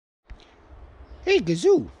Hey,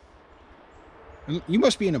 Gazoo. You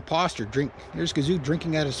must be an imposter. There's Gazoo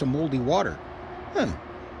drinking out of some moldy water. Huh.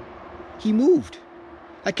 He moved.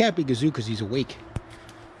 That can't be Gazoo because he's awake.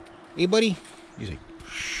 Hey, buddy. He's like,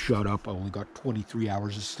 shut up. I only got 23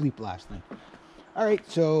 hours of sleep last night. All right,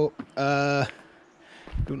 so,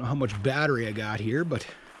 don't know how much battery I got here, but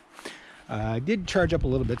I did charge up a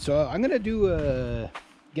little bit. So I'm going to do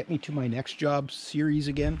Get Me to My Next Job series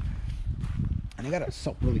again. And I got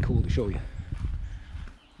something really cool to show you.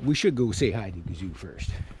 We should go say hi to Gazoo first.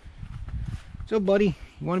 So, buddy,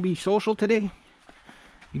 you want to be social today?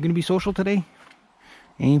 You going to be social today?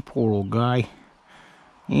 Poor old guy.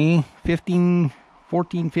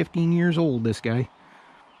 14, 15 years old, this guy.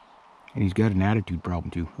 And he's got an attitude problem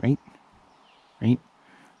too, right? Right?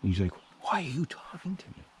 And he's like, why are you talking to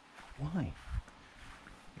me? Why?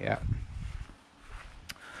 Yeah.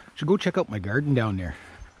 Should go check out my garden down there.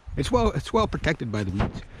 It's well protected by the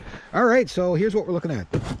weeds. All right, so here's what we're looking at.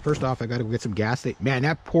 First off, I got to go get some gas. Man,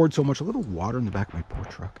 that poured so much. A little water in the back of my poor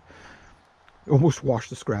truck. Almost washed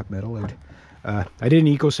the scrap metal out. I did an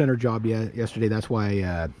eco center job yesterday. That's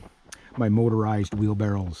why my motorized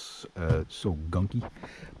wheelbarrow's so gunky.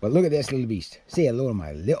 But look at this little beast. Say hello to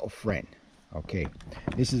my little friend. Okay,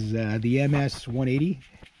 this is the MS 180.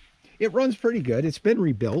 It runs pretty good. It's been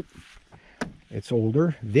rebuilt. It's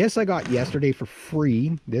older. This I got yesterday for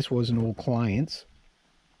free. This was an old client's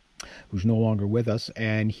who's no longer with us,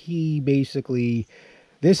 and he basically,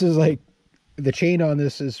 this is like, the chain on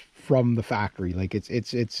this is from the factory. Like it's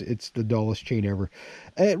the dullest chain ever.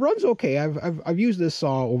 It runs okay. I've used this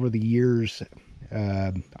saw over the years.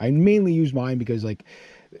 I mainly use mine because like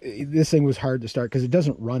this thing was hard to start because it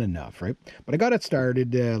doesn't run enough, right? But I got it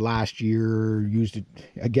started last year. Used it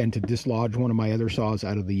again to dislodge one of my other saws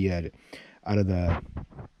out of a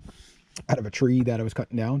tree that I was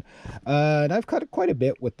cutting down. And I've cut it quite a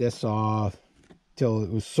bit with this saw till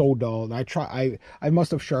it was so dull. And I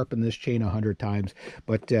must have sharpened this chain 100 times.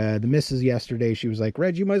 But the missus yesterday, she was like,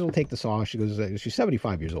 Reg, you might as well take the saw. She goes, she's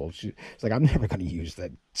 75 years old. She's like, I'm never going to use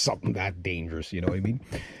something that dangerous. You know what I mean?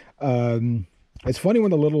 It's funny when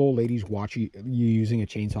the little old ladies watch you using a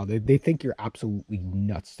chainsaw. They think you're absolutely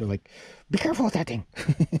nuts. They're like, be careful with that thing.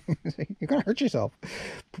 You're going to hurt yourself.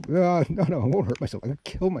 No, I won't hurt myself. I'm going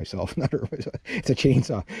to kill myself, not hurt myself. It's a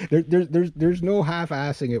chainsaw. There's no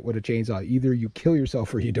half-assing it with a chainsaw. Either you kill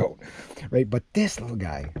yourself or you don't. Right? But this little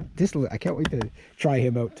guy, I can't wait to try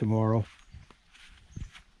him out tomorrow.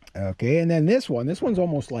 Okay, and then this one's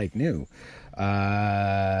almost like new.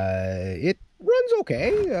 It runs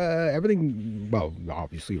okay. Everything, well,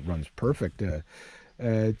 obviously it runs perfect.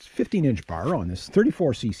 It's 15-inch bar on this,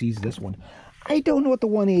 34 cc's this one. I don't know what the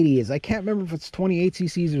 180 is. I can't remember if it's 28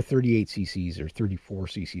 cc's or 38 cc's or 34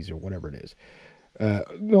 cc's or whatever it is.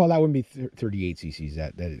 No, that wouldn't be 38 cc's.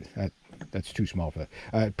 That's too small for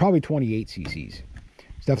that. Probably 28 cc's. It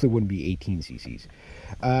definitely wouldn't be 18 cc's.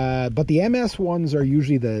 But the MS ones are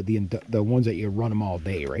usually the ones that you run them all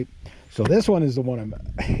day, right? So this one is the one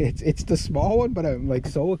it's the small one, but I'm like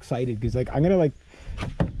so excited because like I'm gonna like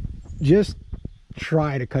just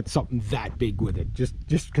try to cut something that big with it, just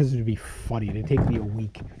because it'd be funny. It'd take me a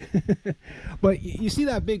week. But you see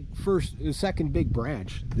that second big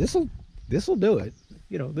branch? This'll do it.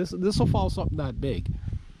 You know, this'll fall something that big.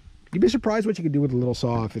 You'd be surprised what you can do with a little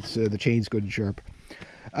saw if it's the chain's good and sharp.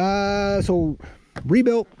 So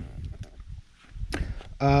rebuilt.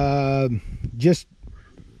 Just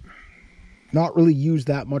not really used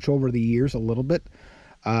that much over the years. A little bit.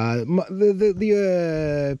 Peter,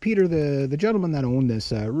 the gentleman that owned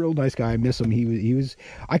this, real nice guy. I miss him. He was.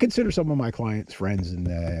 I consider some of my clients friends,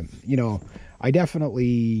 and you know, I definitely,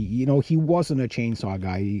 you know, he wasn't a chainsaw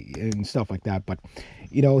guy and stuff like that, but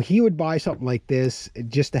you know, he would buy something like this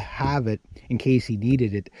just to have it in case he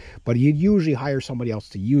needed it. But he'd usually hire somebody else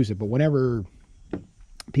to use it. But whenever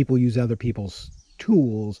people use other people's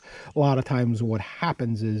tools, a lot of times what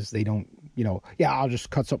happens is they don't, you know, yeah, I'll just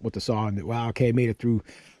cut something with the saw and, well, okay, made it through.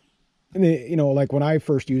 And you know, like when I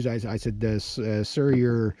first used it, I said,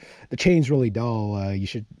 sir, the chain's really dull. You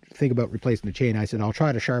should think about replacing the chain. I said, I'll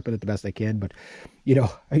try to sharpen it the best I can, but you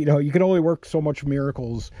know, you can only work so much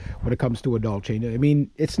miracles when it comes to a dull chain. I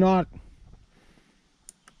mean, it's not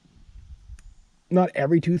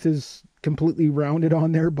every tooth is completely rounded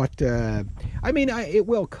on there, but I mean, it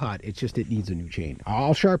will cut. It's just it needs a new chain.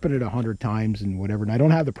 I'll sharpen it 100 times and whatever, and I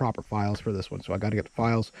don't have the proper files for this one, so I got to get the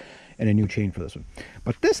files and a new chain for this one.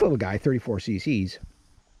 But this little guy, 34 cc's,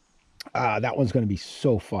 that one's going to be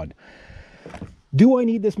so fun. Do I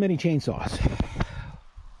need this many chainsaws?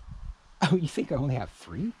 Oh, you think I only have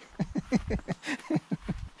 3?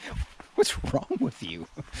 What's wrong with you?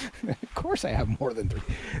 Of course I have more than 3.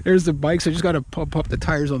 There's the bikes. I just got to pump up the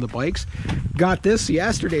tires on the bikes. Got this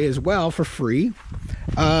yesterday as well for free.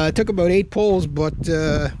 Took about 8 pulls, but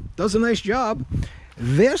does a nice job.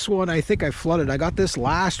 This one, I think I flooded. I got this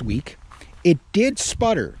last week. It did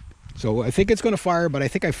sputter. So I think it's going to fire, but I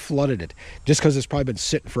think I flooded it just because it's probably been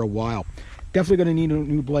sitting for a while. Definitely going to need a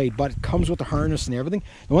new blade, but it comes with the harness and everything.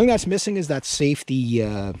 The only thing that's missing is that safety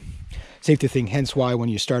thing. Hence why when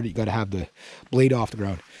you start it, you got to have the blade off the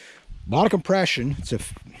ground. A lot of compression.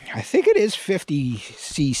 I think it is 50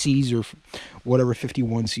 cc's or whatever,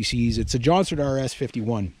 51 cc's. It's a Johnson RS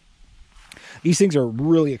 51. These things are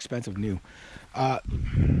really expensive new.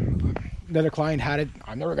 Another client had it.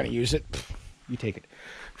 I'm never going to use it. You take it.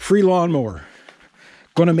 Free lawnmower.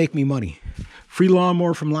 Gonna make me money. Free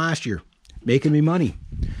lawnmower from last year. Making me money.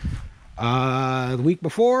 The week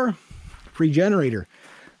before, free generator.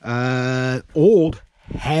 Old,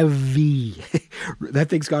 heavy. That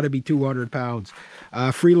thing's got to be 200 pounds.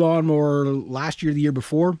 Free lawnmower last year, the year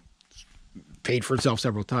before. Paid for itself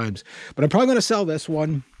several times. But I'm probably going to sell this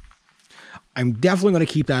one. I'm definitely going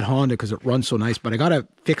to keep that Honda because it runs so nice. But I got to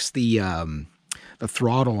fix the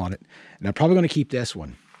throttle on it. And I'm probably going to keep this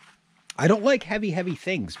one. I don't like heavy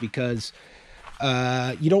things because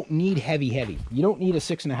you don't need heavy. You don't need a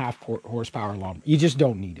 6.5 horsepower lawnmower. You just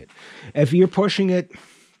don't need it. If you're pushing it,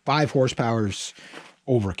 5 horsepower's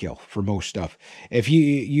overkill for most stuff. If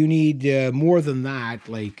you need more than that,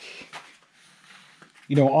 like,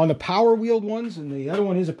 you know, on the power wheeled ones, and the other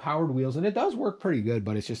one is a powered wheels, and it does work pretty good,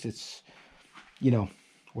 but it's you know,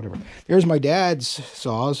 whatever. There's my dad's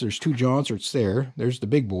saws. There's 2 Johnsons there. There's the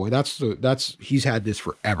big boy. He's had this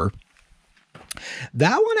forever.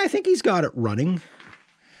 That one, I think he's got it running.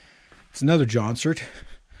 It's another Johnson.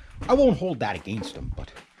 I won't hold that against him,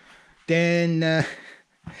 but then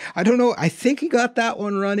I don't know. I think he got that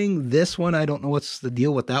one running. This one, I don't know what's the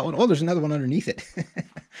deal with that one. Oh, there's another one underneath it.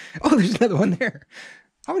 Oh, there's another one there.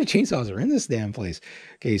 How many chainsaws are in this damn place?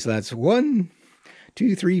 Okay, so that's 1,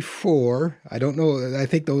 2, 3, 4. I don't know. I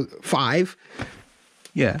think those 5.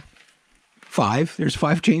 Yeah, 5. There's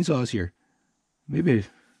 5 chainsaws here. Maybe.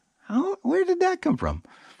 Where did that come from?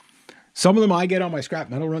 Some of them I get on my scrap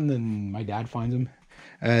metal run, then my dad finds them.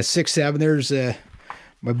 6, 7. There's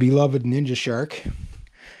my beloved Ninja Shark.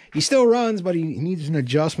 He still runs, but he needs an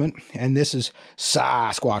adjustment. And this is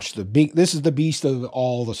Sasquatch, this is the beast of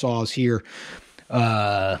all the saws here.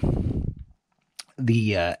 The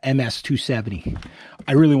MS 270.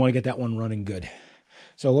 I really want to get that one running good.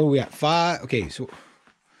 So what do we got? 5. Okay, so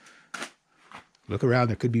look around.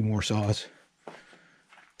 There could be more saws.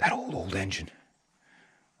 That old engine.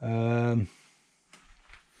 But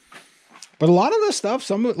a lot of the stuff,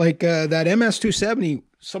 some like that MS 270,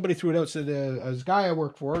 somebody threw it out. Said this guy I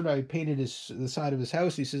worked for, and I painted the side of his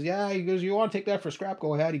house. He says, "Yeah." He goes, "You want to take that for scrap?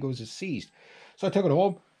 Go ahead." He goes, "It's seized." So I took it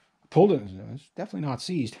home, pulled it. It's definitely not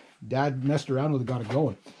seized. Dad messed around with it, got it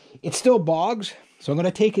going. It still bogs, so I'm going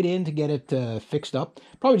to take it in to get it fixed up.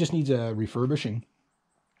 Probably just needs a refurbishing.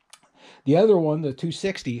 The other one, the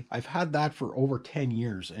 260, I've had that for over 10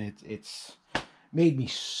 years, and it's made me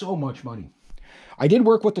so much money. I did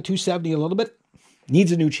work with the 270 a little bit.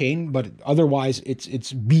 Needs a new chain, but otherwise,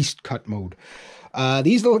 it's beast cut mode.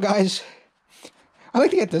 These little guys, I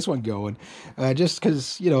like to get this one going, just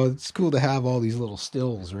because, you know, it's cool to have all these little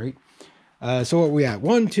stills, right? So what are we at?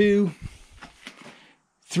 1, 2,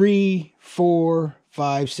 3, 4,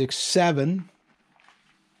 5, 6, 7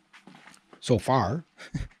 so far.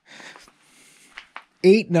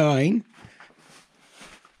 8, 9.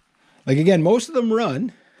 Like, again, most of them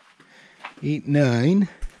run. 8, 9.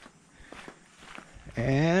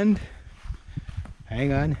 And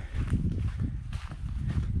hang on.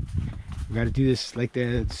 We got to do this like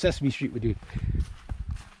the Sesame Street would do.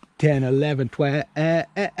 10, 11, 12.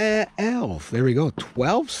 There we go.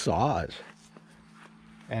 12 saws.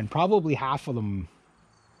 And probably half of them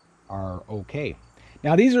are okay.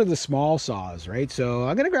 Now, these are the small saws, right? So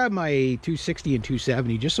I'm going to grab my 260 and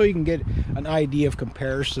 270 just so you can get an idea of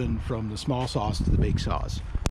comparison from the small saws to the big saws.